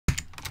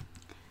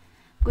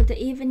Good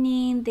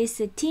evening, this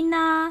is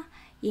Tina.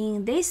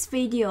 In this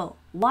video,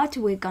 what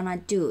we're gonna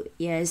do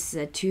is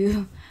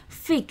to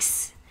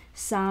fix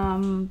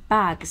some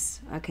bugs,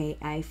 okay,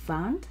 I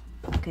found.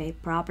 Okay,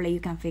 probably you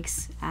can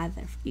fix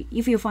other.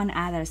 If you find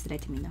others,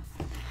 let me know.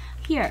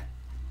 Here,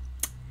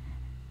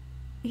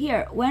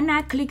 when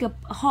I click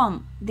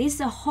home, this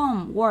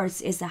home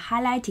words is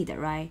highlighted,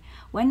 right?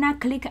 When I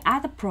click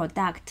add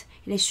product,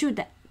 it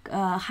should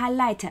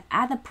highlight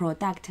add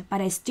product, but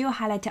it's still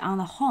highlighted on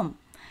the home.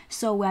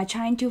 So we are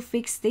trying to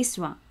fix this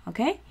one,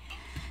 okay?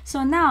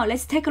 So now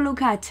let's take a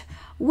look at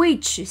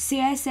which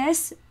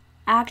CSS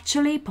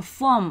actually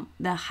perform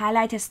the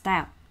highlighted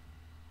style.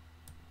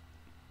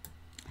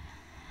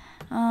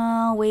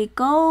 We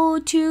go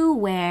to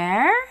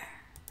where?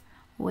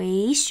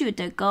 We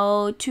should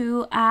go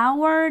to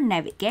our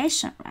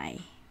navigation,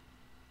 right?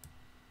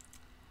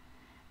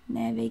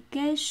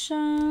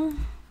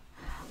 Navigation.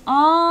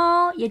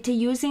 Oh, it's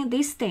using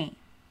this thing.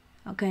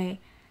 Okay.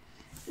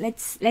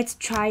 Let's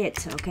try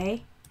it,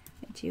 okay?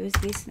 Let's use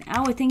this.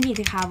 I would think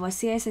it have a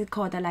CSS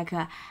called like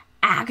a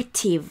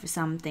active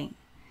something.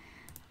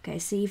 Okay,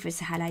 see if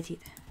it's highlighted.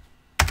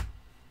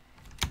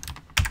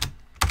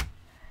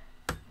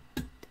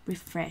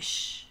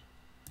 Refresh.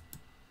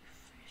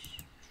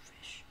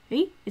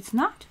 Hey, it's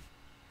not.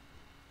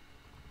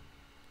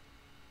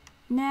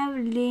 Nav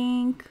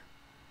link.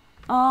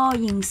 Oh,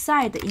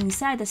 inside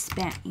the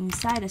span,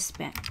 inside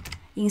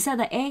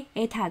the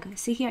a tag.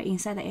 See here,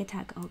 inside the a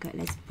tag. Okay,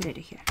 let's put it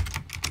here.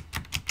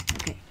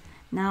 Okay,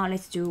 now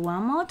let's do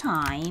one more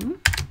time.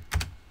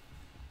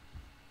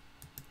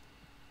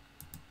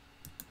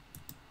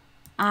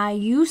 Are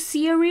you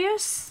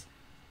serious?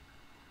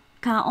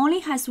 Can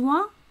only has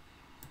one?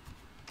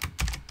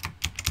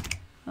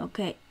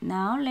 Okay,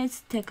 now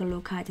let's take a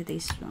look at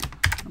this one.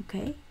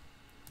 Okay.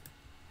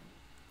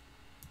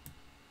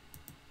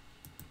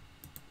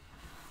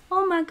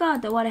 Oh my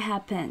God, what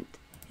happened?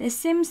 It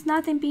seems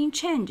nothing being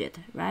changed,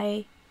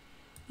 right?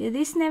 Is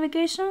this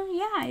navigation?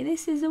 Yeah,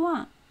 this is the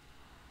one.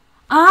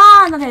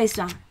 Ah, not this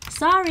one.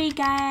 Sorry,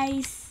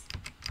 guys.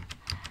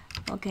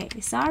 Okay,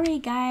 sorry,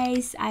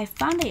 guys. I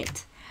found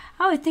it.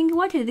 I would think,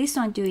 what is this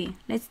one doing?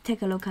 Let's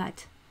take a look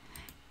at.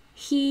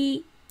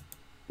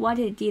 What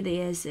he did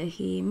is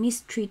he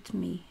mistreated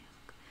me.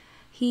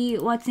 He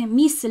was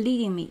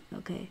misleading me.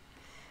 Okay,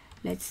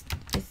 let's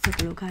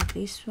take a look at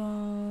this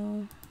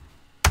one.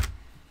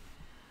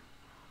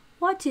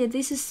 What is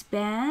this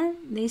span?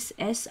 This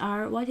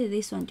SR? What is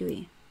this one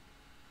doing?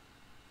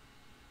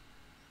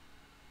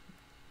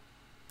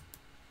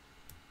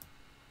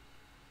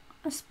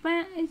 A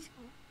span is.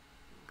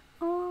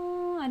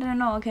 Oh, I don't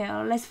know. Okay,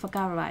 let's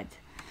forget about it.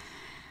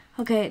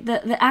 Okay,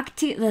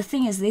 the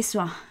thing is this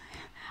one.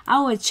 I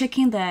was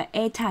checking the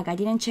A tag. I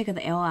didn't check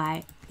the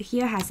LI.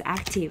 Here has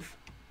active.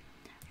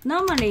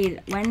 Normally,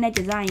 when the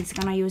design is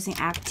gonna using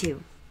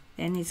active,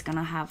 then it's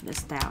gonna have the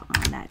style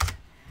on that.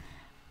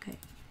 Okay.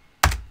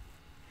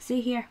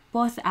 See here,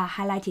 both are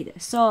highlighted.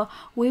 So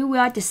we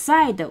will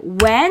decide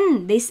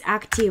when this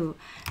active,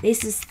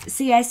 this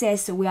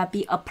CSS will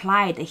be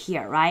applied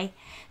here, right?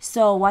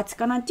 So what's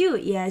gonna do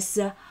is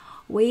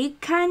we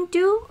can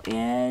do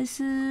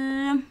is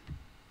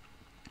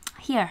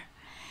here.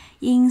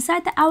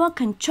 Inside our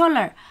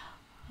controller,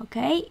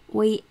 okay,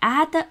 we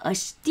add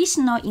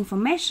additional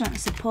information.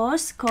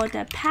 Suppose called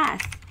a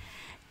path.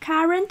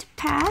 Current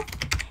path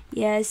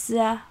is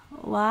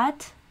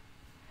what?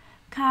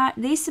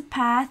 This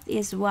path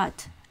is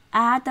what?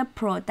 Add a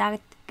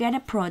product, get a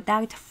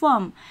product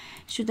form.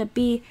 Should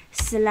be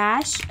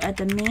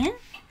 /admin/add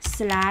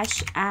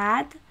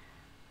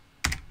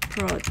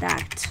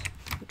product.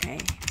 Okay.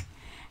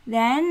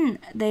 Then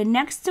the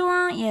next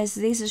one is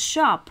this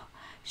shop.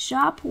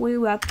 Shop, we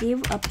will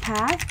give a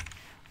path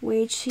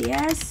which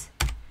is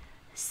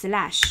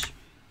 /.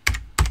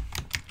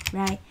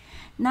 Right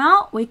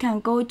now we can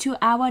go to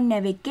our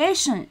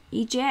navigation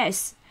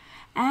EJS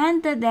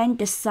and then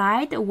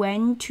decide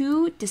when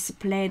to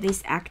display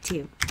this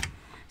active.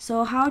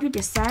 So how to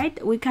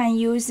decide? We can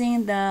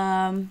using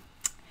the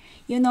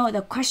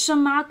the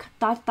question mark ..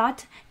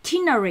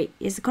 ternary.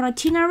 It's called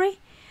ternary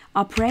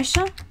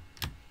operation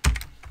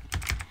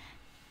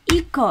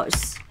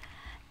equals.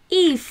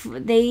 If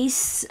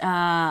this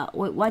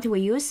what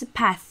we use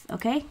path,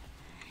 okay?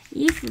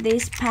 If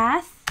this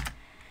path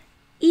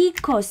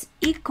equals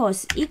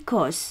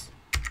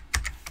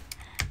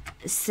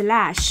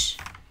 /,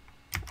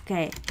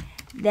 okay,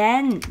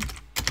 then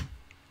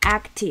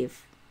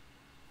active.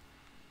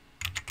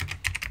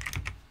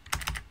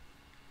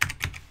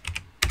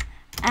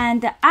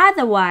 And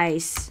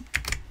otherwise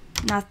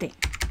nothing.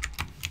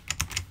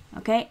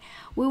 Okay,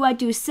 we will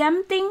do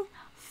something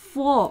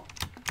for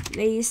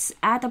this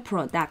other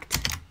product.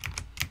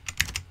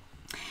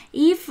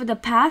 If the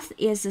path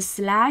is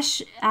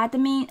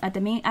 /admin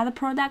other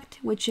product,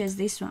 which is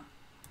this one,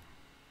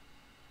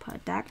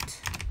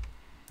 product,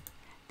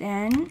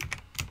 then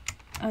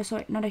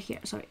sorry, not here,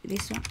 sorry,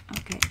 this one.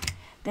 Okay,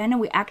 then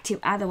we active,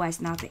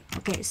 otherwise nothing.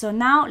 Okay, so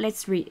now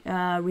let's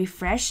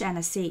refresh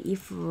and see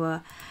if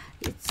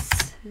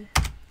it's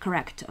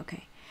correct.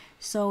 Okay,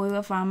 So we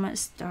will from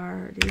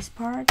start this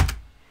part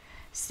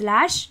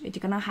slash, it's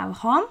gonna have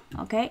home.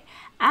 Okay,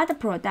 add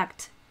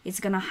product, it's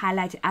gonna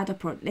highlight add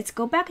product. Let's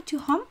go back to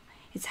home,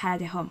 it's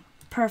highlighted home.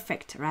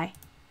 Perfect, right?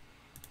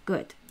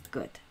 Good,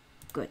 good,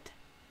 good.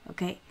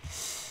 Okay.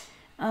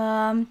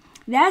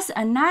 There's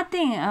another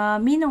thing.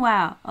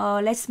 Meanwhile,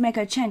 let's make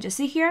a change.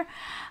 See here,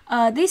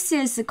 this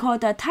is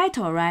called the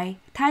title, right?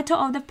 Title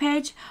of the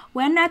page.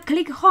 When I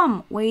click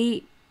home,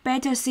 we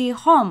better see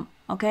home,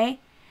 okay?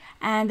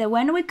 And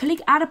when we click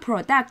add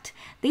product,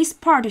 this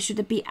part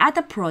should be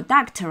add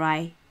product,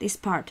 right? This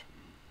part.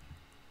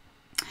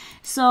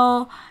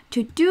 So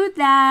to do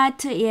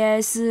that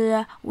is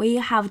we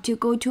have to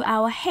go to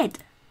our head,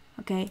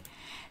 okay?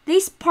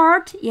 This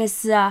part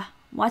is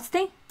what's the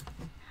thing?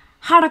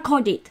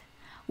 Hard-coded.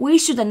 We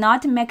should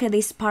not make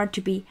this part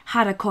to be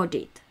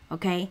hard-coded,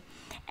 okay?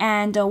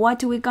 And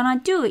what we're gonna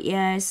do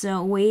is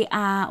we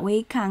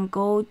can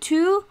go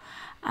to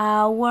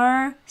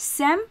our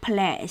same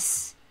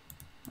place,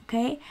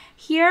 okay?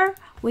 Here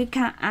we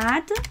can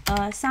add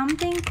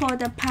something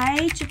called a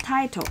page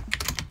title,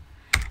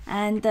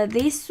 and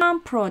this one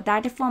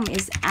product form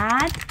is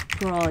add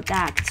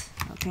product,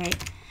 okay?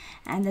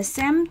 And the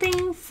same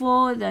thing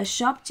for the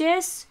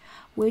shop.js,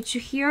 which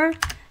here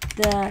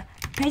the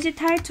page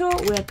title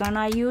we're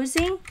gonna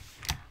using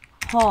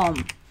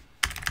home.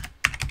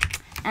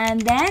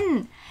 And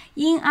then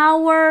in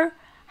our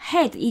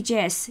head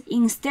EJS,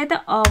 instead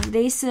of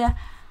this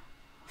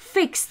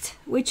fixed,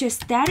 which is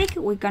static,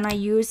 we're gonna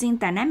using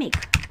dynamic,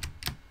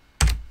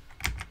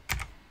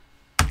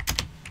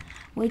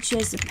 which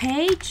is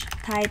page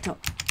title,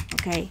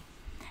 okay?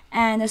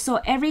 And so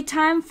every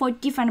time for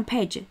different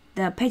page,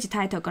 the page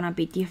title gonna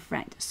be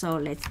different. So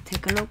let's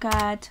take a look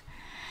at,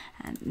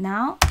 and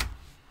now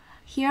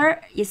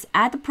here is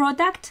add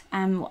product,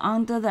 and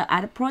under the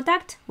add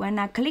product, when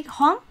I click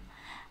home,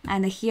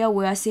 and here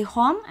we'll see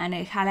home, and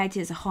it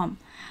highlighted home.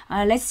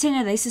 Let's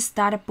change this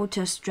start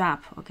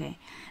bootstrap, okay?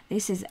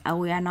 This is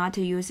we are not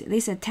using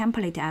this is a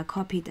template I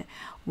copied.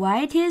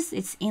 Why it is?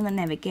 It's in the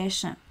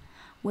navigation.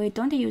 We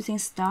don't using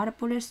start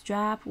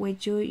bootstrap. We're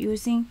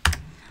using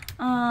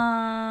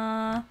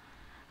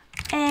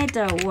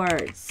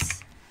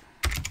AdWords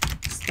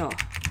store,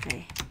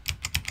 okay?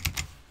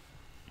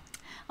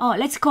 Oh,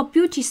 let's call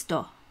beauty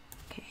store.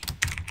 Okay,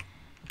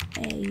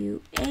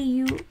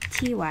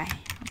 AUTY.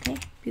 Okay,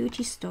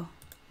 beauty store.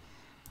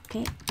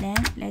 Okay, then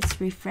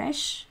let's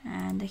refresh,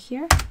 and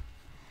here,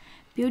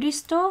 beauty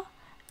store,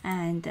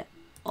 and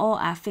all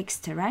are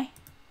fixed, right?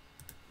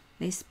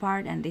 This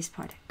part and this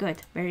part.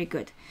 Good, very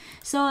good.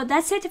 So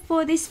that's it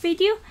for this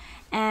video,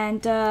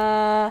 and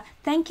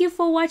thank you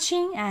for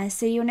watching, and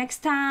see you next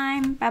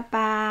time. Bye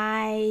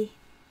bye.